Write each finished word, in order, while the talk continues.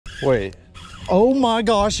Wait. Oh my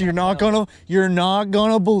gosh, you're not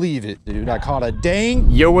gonna believe it, dude. I caught a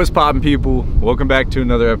dang. Yo, what's poppin', people? Welcome back to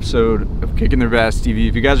another episode of Kicking Their Bass TV.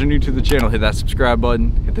 If you guys are new to the channel, hit that subscribe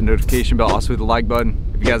button, hit the notification bell, also hit the like button.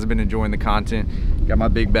 If you guys have been enjoying the content, got my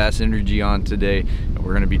big bass energy on today, and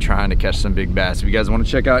we're gonna be trying to catch some big bass. If you guys wanna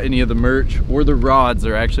check out any of the merch or the rods,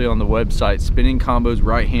 they're actually on the website. Spinning combos,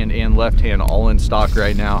 right hand and left hand, all in stock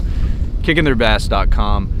right now.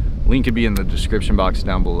 kickingtheirbass.com. Link could be in the description box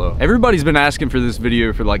down below. Everybody's been asking for this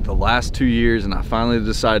video for like the last 2 years, and I finally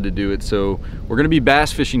decided to do it. So we're gonna be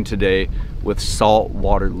bass fishing today with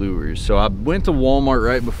saltwater lures. So I went to Walmart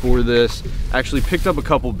right before this, actually picked up a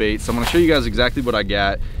couple baits. So I'm gonna show you guys exactly what I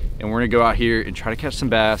got, and we're gonna go out here and try to catch some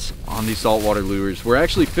bass on these saltwater lures. We're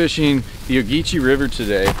actually fishing the Ogeechee River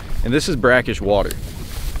today, and this is brackish water.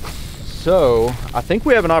 So I think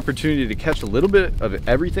we have an opportunity to catch a little bit of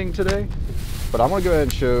everything today, but I'm gonna go ahead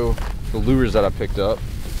and show the lures that I picked up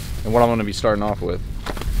and what I'm gonna be starting off with.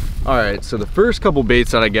 All right, so the first couple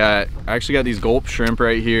baits that I actually got these gulp shrimp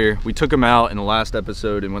right here. We took them out in the last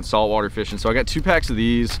episode and went saltwater fishing. So I got 2 packs of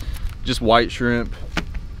these, just white shrimp.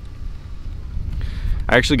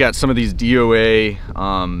 I actually got some of these DOA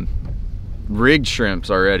rigged shrimps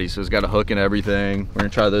already, so it's got a hook and everything. We're gonna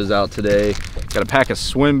try those out today. Got a pack of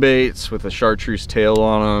swim baits with a chartreuse tail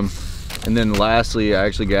on them. And then lastly, I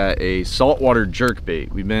actually got a saltwater jerk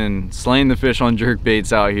bait. We've been slaying the fish on jerk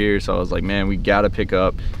baits out here, so I was like, man, we gotta pick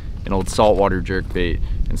up an old saltwater jerk bait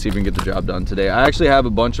and see if we can get the job done today. I actually have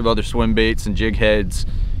a bunch of other swim baits and jig heads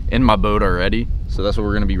in my boat already, so that's what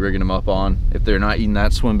we're gonna be rigging them up on. If they're not eating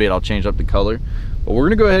that swim bait, I'll change up the color. But we're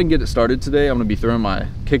gonna go ahead and get it started today. I'm gonna be throwing my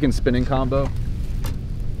kick and spinning combo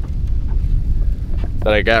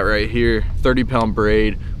that I got right here, 30-pound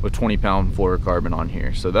braid with 20-pound fluorocarbon on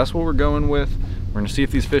here. So that's what we're going with. We're gonna see if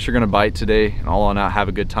these fish are gonna bite today, and all on out, have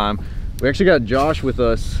a good time. We actually got Josh with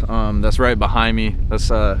us, that's right behind me. That's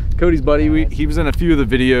Cody's buddy. He was in a few of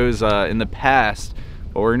the videos in the past,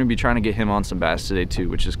 but we're gonna be trying to get him on some bass today too,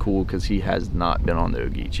 which is cool because he has not been on the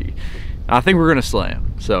Ogeechee. And I think we're gonna slay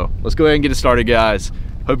him. So let's go ahead and get it started, guys.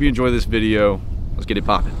 Hope you enjoy this video. Let's get it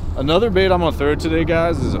popping. Another bait I'm gonna throw today,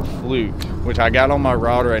 guys, is a fluke, which I got on my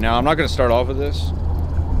rod right now. I'm not gonna start off with this,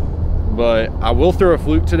 but I will throw a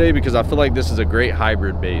fluke today because I feel like this is a great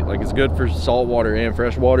hybrid bait. Like, it's good for saltwater and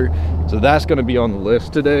freshwater. So that's gonna be on the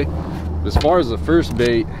list today. But as far as the first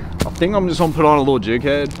bait, I think I'm just gonna put on a little jig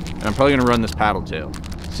head, and I'm probably gonna run this paddle tail.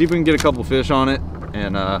 See if we can get a couple fish on it,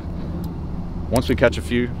 and once we catch a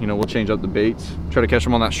few, you know, we'll change up the baits. Try to catch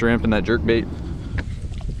them on that shrimp and that jerk bait.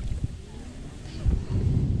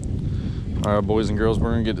 All right, boys and girls, we're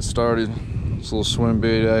gonna get it started. It's a little swim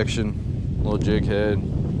bait action, a little jig head.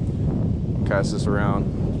 Cast this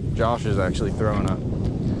around. Josh is actually throwing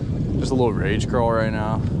just a little rage crawl right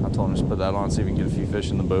now. I told him to put that on, see if we can get a few fish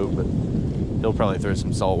in the boat, but he'll probably throw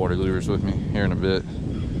some saltwater lures with me here in a bit.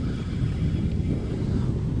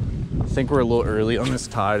 I think we're a little early on this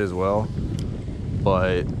tide as well,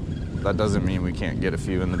 but that doesn't mean we can't get a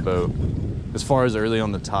few in the boat. As far as early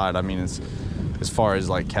on the tide, I mean, it's as far as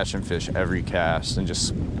like catching fish every cast and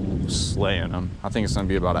just slaying them. I think it's gonna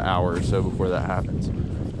be about an hour or so before that happens.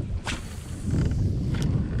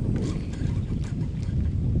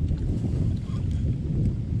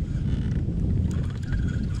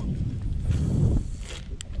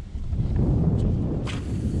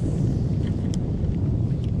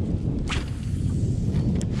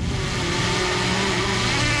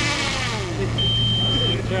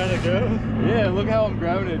 Trying to go? Yeah, look how I'm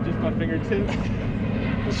grabbing it, just my fingertip.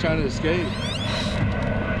 Just trying to escape.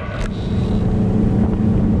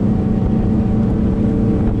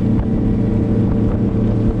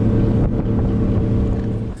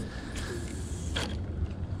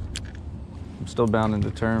 I'm still bound and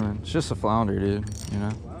determined. It's just a flounder, dude, you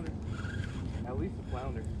know? Flounder. At least a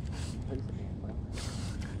flounder.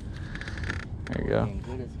 There you go.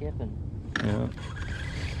 Good at skipping. Yeah.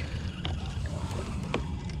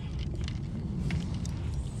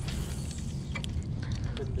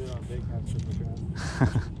 Couldn't do it on big catch for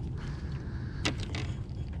sure.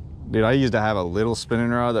 Dude, I used to have a little spinning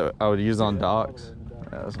rod that I would use on docks.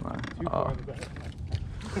 Yeah, that's nice. Oh.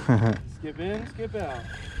 Skip in, skip out.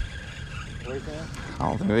 I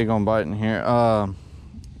don't think they're gonna bite in here. I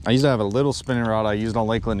used to have a little spinning rod I used on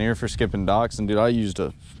Lake Lanier for skipping docks, and dude, I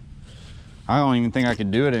don't even think I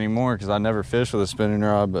could do it anymore because I never fished with a spinning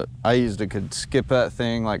rod, but I could skip that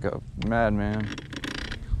thing like a madman.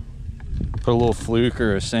 Put a little fluke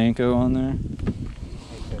or a Senko on there.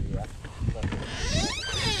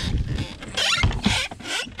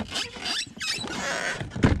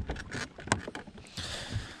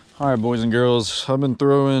 All right, boys and girls, I've been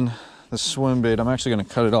throwing the swim bait. I'm actually gonna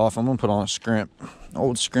cut it off. I'm gonna put on a scrimp,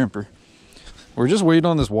 old scrimper. We're just waiting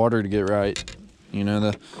on this water to get right. You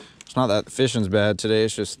know, it's not that the fishing's bad today.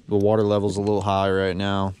 It's just the water level's a little high right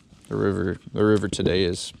now. The river today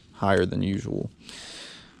is higher than usual.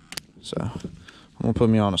 So I'm gonna put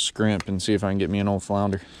me on a scrimp and see if I can get me an old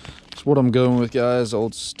flounder. That's what I'm going with, guys.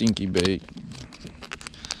 Old stinky bait.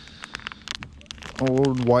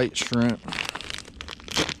 Old white shrimp.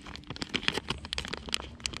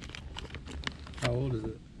 How old is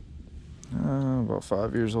it? About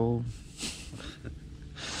 5 years old.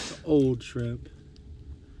 Old shrimp.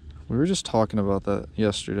 We were just talking about that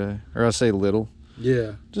yesterday. Or I say little.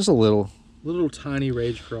 Yeah. Just a little. Little tiny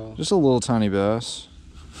rage crawl. Just a little tiny bass.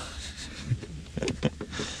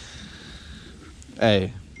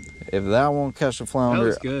 Hey, if that won't catch a flounder, That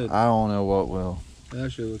looks good. I don't know what will. That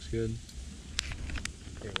actually looks good.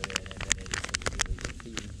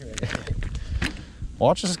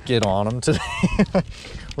 Watch us get on them today.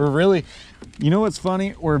 We're really, you know what's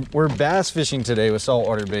funny? We're bass fishing today with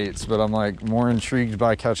saltwater baits, but I'm like more intrigued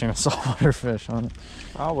by catching a saltwater fish on it.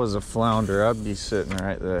 If I was a flounder, I'd be sitting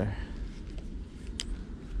right there.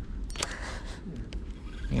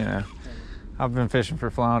 You know, I've been fishing for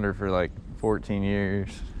flounder for like 14 years.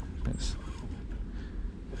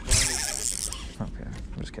 Okay,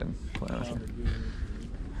 I'm just kidding. Playing with you.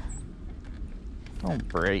 Don't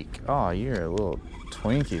break. Oh, you're a little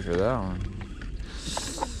Twinkie for that one.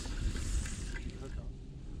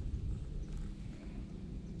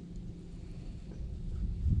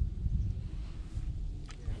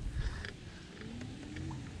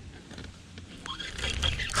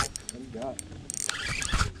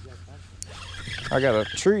 I got a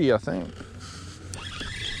tree, I think.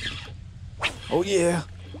 Oh yeah.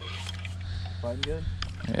 Fighting good?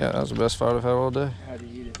 Yeah, that was the best fight I've had all day. How do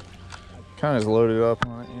you eat it? Kind of just loaded up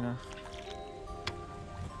on it, you know.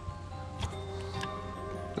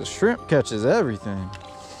 The shrimp catches everything.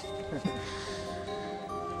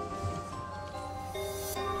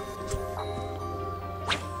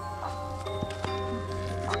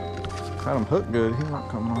 Got him hooked good. He won't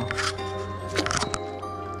come off.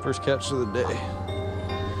 First catch of the day.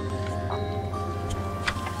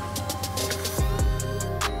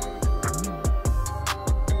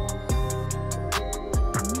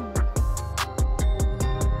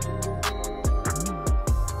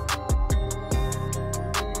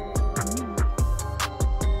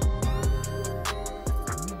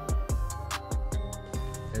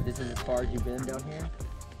 This is as far as you've been down here?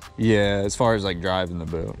 Yeah, as far as like driving the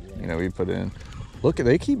boat, you know, we put in. Look,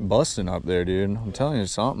 they keep busting up there, dude. I'm telling you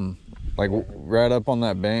something. Like right up on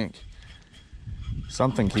that bank,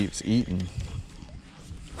 something keeps eating.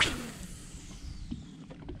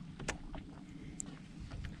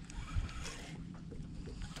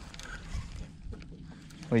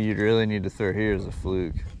 What you'd really need to throw here is a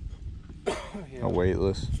fluke, a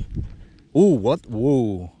weightless. Ooh, what?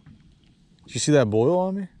 Whoa. Did you see that boil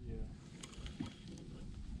on me? Yeah.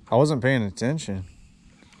 I wasn't paying attention.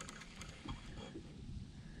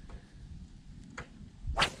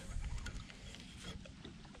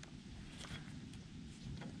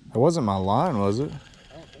 It wasn't my line, was it?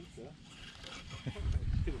 I don't think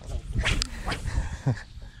so.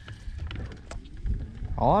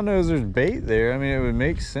 All I know is there's bait there. I mean, it would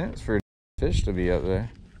make sense for a fish to be up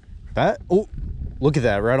there. That, oh, look at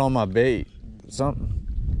that, right on my bait. Something.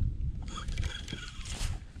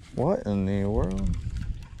 What in the world?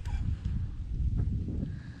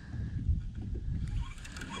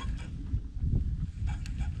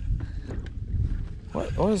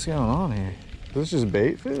 What is going on here? Is this just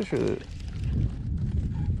bait fish or You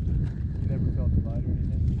never felt the bite or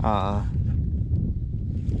anything?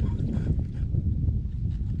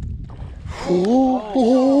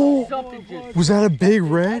 Oh, Something just was that a big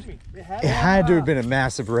red? It had It had to have been a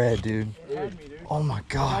massive red, dude. It had me, dude. Oh my I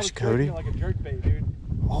gosh, was Cody. jerking it like a jerk bait, dude.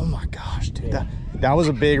 Oh my gosh, dude. That was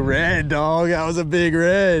a big red, dog. That was a big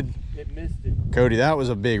red. It missed it. Cody, that was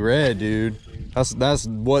a big red, dude. That's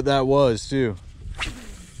what that was too.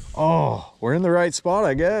 Oh, we're in the right spot, I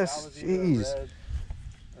That guess. was either a Jeez. red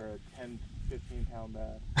or a 10, 15 pound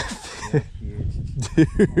bass.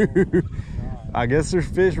 Dude. I guess there's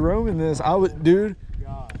fish roaming this. Dude,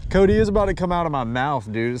 God. Cody is about to come out of my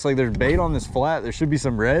mouth, dude. It's like there's bait on this flat. There should be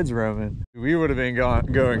some reds roaming. We would have been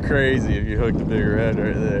going crazy if you hooked a big red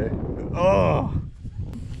right there. Oh.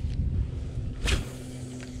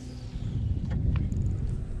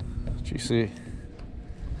 What you see?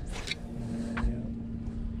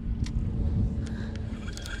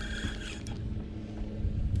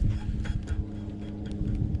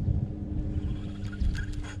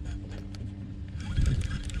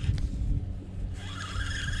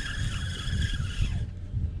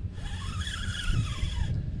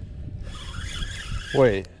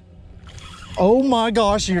 Wait. Oh my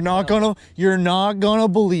gosh, you're not gonna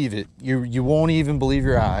believe it. You won't even believe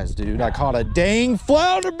your eyes, dude. I caught a dang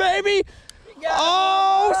flounder, baby.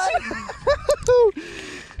 Oh,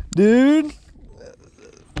 dude.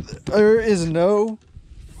 There is no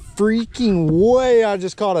freaking way I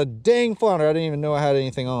just caught a dang flounder. I didn't even know I had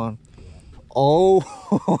anything on.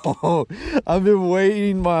 Oh, I've been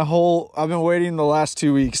waiting the last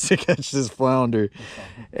 2 weeks to catch this flounder.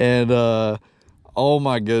 And oh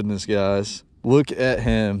my goodness, guys, look at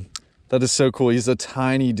him. That is so cool. He's a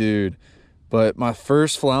tiny dude, but my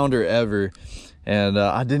first flounder ever. And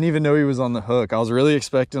I didn't even know he was on the hook. I was really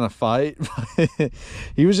expecting a fight.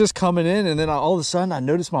 He was just coming in, and then all of a sudden I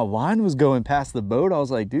noticed my line was going past the boat. I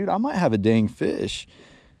was like, dude, I might have a dang fish.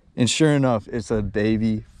 And sure enough, it's a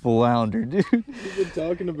baby flounder, dude. You've been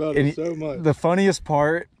talking about it so much. The funniest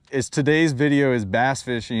part is today's video is bass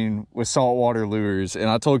fishing with saltwater lures. And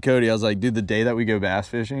I told Cody, I was like, dude, the day that we go bass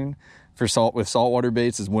fishing with saltwater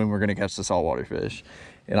baits is when we're gonna catch the saltwater fish.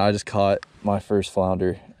 And I just caught my first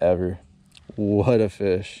flounder ever. What a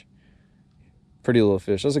fish. Pretty little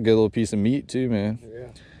fish. That's a good little piece of meat too, man. Yeah.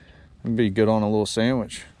 It'd be good on a little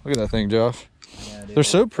sandwich. Look at that thing, Josh. Yeah, dude, They're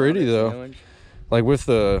so pretty though. Sandwich. Like with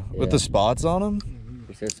the spots on them.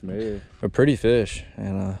 They're so smooth. A pretty fish.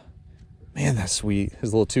 And man, that's sweet.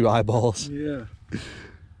 His little 2 eyeballs. Yeah.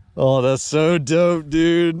 Oh, that's so dope,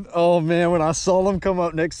 dude. Oh man, when I saw them come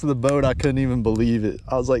up next to the boat, I couldn't even believe it.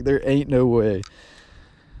 I was like, there ain't no way.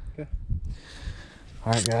 Okay.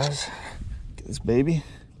 All right, guys. Get this baby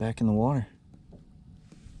back in the water.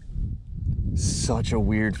 Such a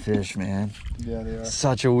weird fish, man. Yeah, they are.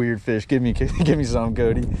 Such a weird fish. Give me some,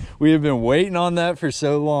 Cody. We have been waiting on that for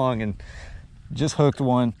so long and just hooked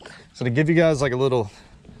one. So to give you guys like a little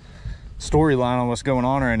storyline on what's going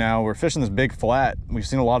on right now, we're fishing this big flat. We've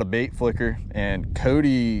seen a lot of bait flicker, and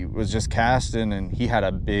Cody was just casting and he had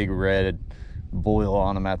a big red boil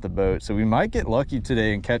on him at the boat. So we might get lucky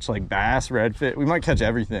today and catch like bass, redfish. We might catch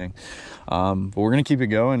everything. But we're gonna keep it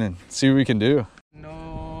going and see what we can do.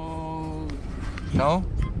 No?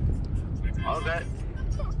 Okay.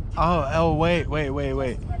 Oh, wait.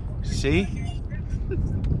 See?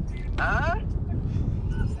 Huh?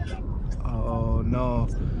 Oh, no.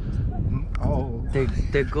 Oh. Te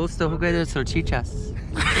gusta jugar de salchichas.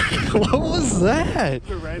 What was that? It's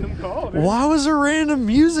a random call, man. Why was there random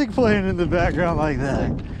music playing in the background like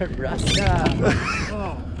that? Rasta.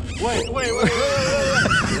 Oh. Wait.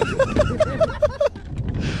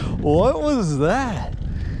 What was that?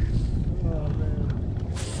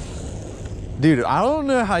 Dude, I don't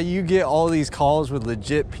know how you get all these calls with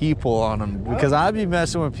legit people on them, because I'd be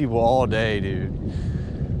messing with people all day, dude.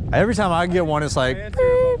 Every time I get one, it's like,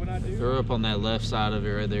 Throw up on that left side of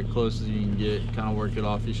it right there, close as you can get. Kind of work it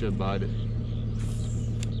off. You should bite it.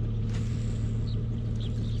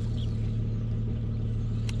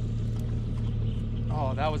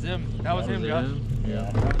 Oh, that was him. That was him, Josh.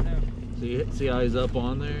 Yeah. That was him. See how he's up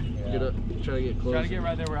on there? Yeah. Get up. Try to get close. Try to get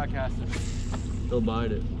right there where I cast it. He'll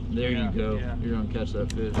bite it. There Yeah, you go. yeah. You're gonna catch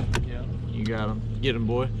that fish. Yeah. You got him. Get him,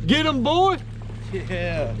 boy. Get him, boy.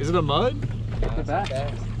 Yeah. Is it a mud? The back.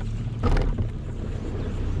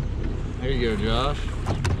 There you go, Josh.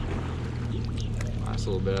 Nice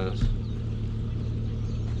little bass.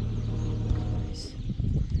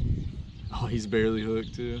 Oh, he's barely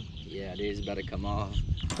hooked too. Yeah, dude, it's about to come off.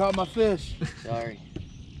 Caught my fish. Sorry.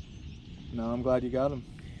 No, I'm glad you got him.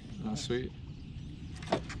 Oh, sweet.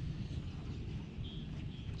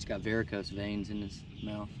 He's got varicose veins in his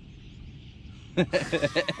mouth.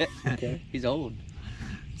 Okay. He's old.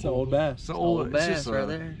 It's an old bass. It's an old it's bass just right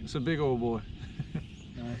there. It's a big old boy.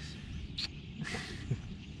 Nice.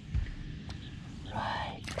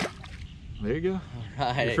 Right. There you go.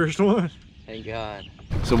 Right. Your first one. Thank God.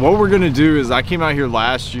 So what we're gonna do is, I came out here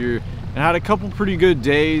last year and had a couple pretty good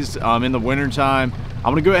days in the winter time.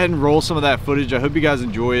 I'm gonna go ahead and roll some of that footage. I hope you guys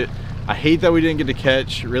enjoy it. I hate that we didn't get to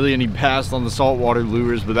catch really any bass on the saltwater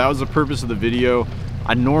lures, but that was the purpose of the video.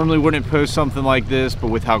 I normally wouldn't post something like this, but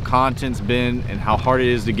with how content's been and how hard it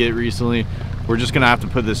is to get recently, we're just gonna have to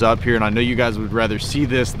put this up here, and I know you guys would rather see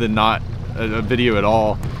this than not a video at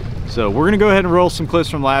all. So we're gonna go ahead and roll some clips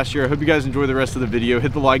from last year. I hope you guys enjoy the rest of the video.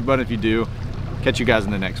 Hit the like button if you do. Catch you guys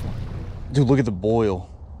in the next one. dude, look at the boil.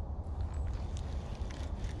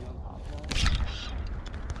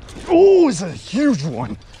 Oh, it's a huge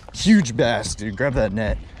one. Huge bass, dude. Grab that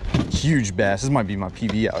net. Huge bass. This might be my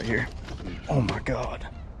PB out here. Oh my God.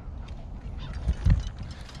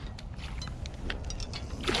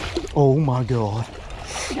 Oh my God.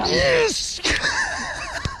 Yes!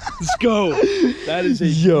 Let's go. That is a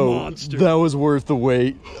monster. That was worth the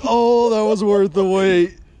wait. Oh, that was worth the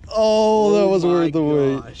wait. Oh, that was my worth the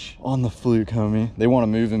wait. gosh. On the fluke, homie. They want a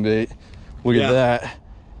moving bait. Look at that.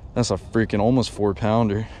 That's a freaking almost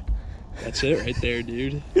 4-pounder. That's it right there,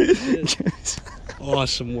 dude. That's it.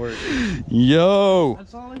 Awesome work. Yo,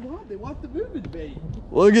 That's all they want. They want the moving bait.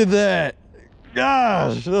 look at that.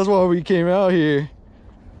 Gosh, that's why we came out here.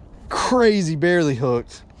 Crazy, barely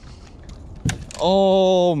hooked.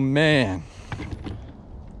 Oh, man.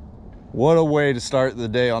 What a way to start the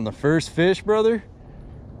day on the first fish, brother.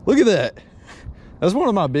 Look at that. That's one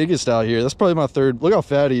of my biggest out here. That's probably my third. Look how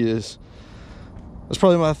fat he is. That's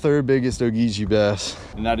probably my third biggest Ogeechee bass.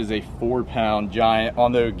 And that is a 4-pound giant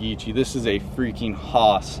on the Ogeechee. This is a freaking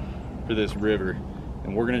hoss for this river.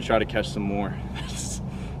 And we're gonna try to catch some more. He's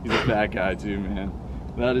a fat guy too, man.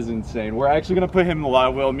 That is insane. We're actually gonna put him in the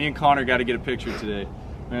live well. Me and Connor got to get a picture today.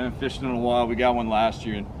 We haven't fished in a while. We got one last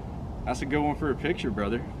year, and that's a good one for a picture,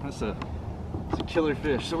 brother. That's a killer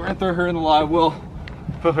fish. So we're gonna throw her in the live well,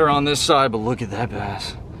 put her on this side, but look at that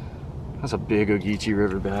bass. That's a big Ogeechee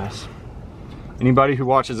River bass. Anybody who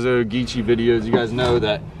watches the Ogeechee videos, you guys know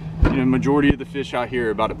that, you know, majority of the fish out here are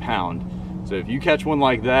about 1 pound. So if you catch one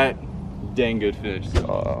like that, dang good fish.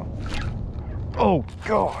 Oh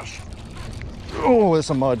gosh. Oh, it's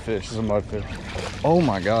a mudfish. It's a mudfish. Oh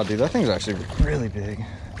my god, dude, that thing's actually really big.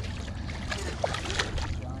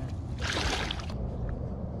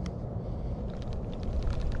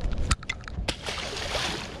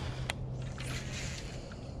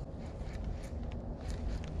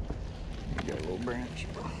 Got a little branch.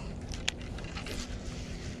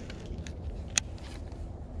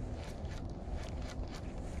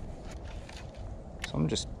 Some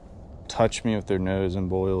just touched me with their nose and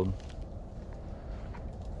boiled.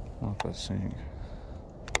 I don't know if that's sink.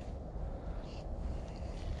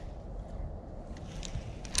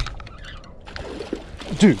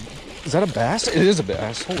 Dude, is that a bass? It is a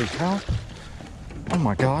bass. Holy cow. Oh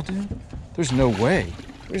my god, dude. There's no way.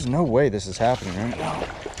 There's no way this is happening right now.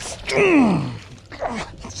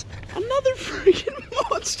 Another freaking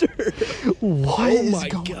monster. What Oh is my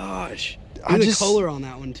going gosh. I Look at just- the color on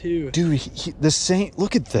that one too. Dude, the Saint,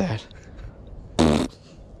 look at that.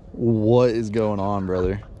 What is going on,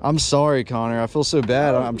 brother? I'm sorry, Connor. I feel so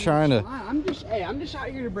bad. I'm trying to. I'm just out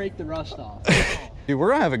here to break the rust off. Dude,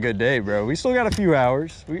 we're gonna have a good day, bro. We still got a few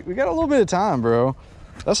hours. We got a little bit of time, bro.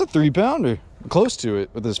 That's a 3-pounder. Close to it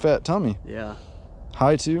with his fat tummy. Yeah.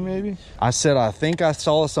 High 2, maybe? I said, I think I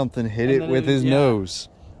saw something hit And it then with his yeah. nose.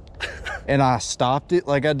 And I stopped it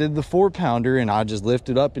like I did the 4-pounder, and I just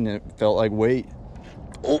lifted up and it felt like weight.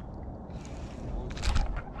 Oh,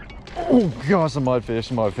 oh gosh, a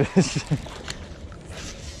mudfish, a mudfish.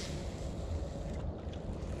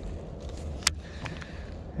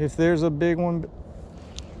 If there's a big one.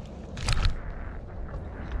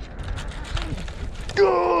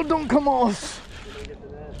 Oh, don't come off.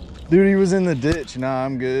 Dude, he was in the ditch. Nah,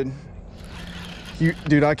 I'm good.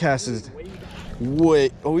 Dude, I cast his.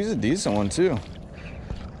 Wait. Oh, he's a decent one too.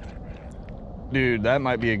 Dude, that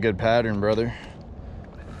might be a good pattern, brother.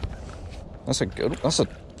 That's a good. That's a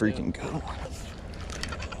freaking good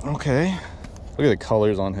one. Okay. Look at the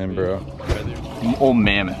colors on him, bro. Old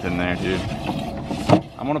mammoth in there, dude.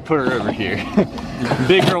 I'm gonna put her over here.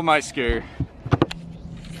 Big girl might scare.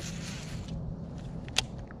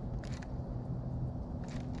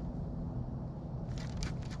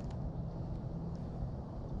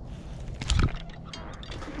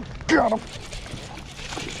 Got him.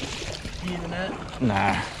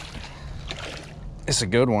 Nah. It's a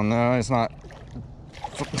good one though. It's not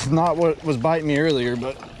what was biting me earlier,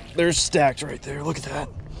 but they're stacked right there. Look at that.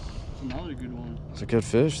 Another good one. It's a good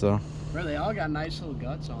fish though. Bro, they all got nice little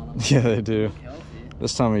guts on them. Yeah, they do. Healthy.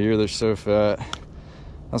 This time of year, they're so fat.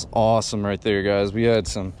 That's awesome right there, guys. We had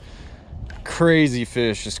some crazy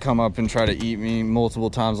fish just come up and try to eat me multiple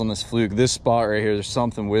times on this fluke. This spot right here, there's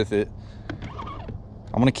something with it.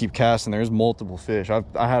 I'm gonna keep casting. There's multiple fish. I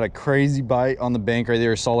had a crazy bite on the bank right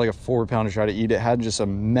there. I saw like a 4-pounder try to eat it. Had just a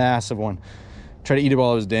massive one. Try to eat it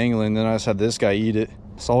while I was dangling. Then I just had this guy eat it.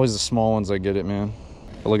 It's always the small ones that get it, man.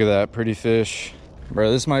 But look at that, pretty fish.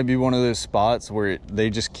 Bro, this might be one of those spots where they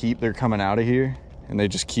just they're coming out of here and they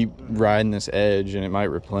just keep riding this edge and it might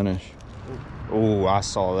replenish. Oh, I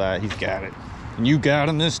saw that. He's got it. And you got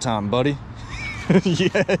him this time, buddy.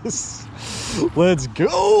 Yes. Let's go.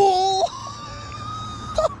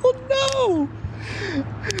 Oh no.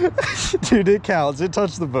 Dude, it counts. It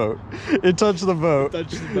touched the boat. It touched the boat.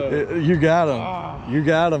 Touched the boat. You got him. You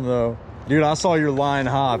got him though. Dude, I saw your line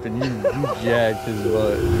hop and you jacked his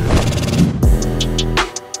butt.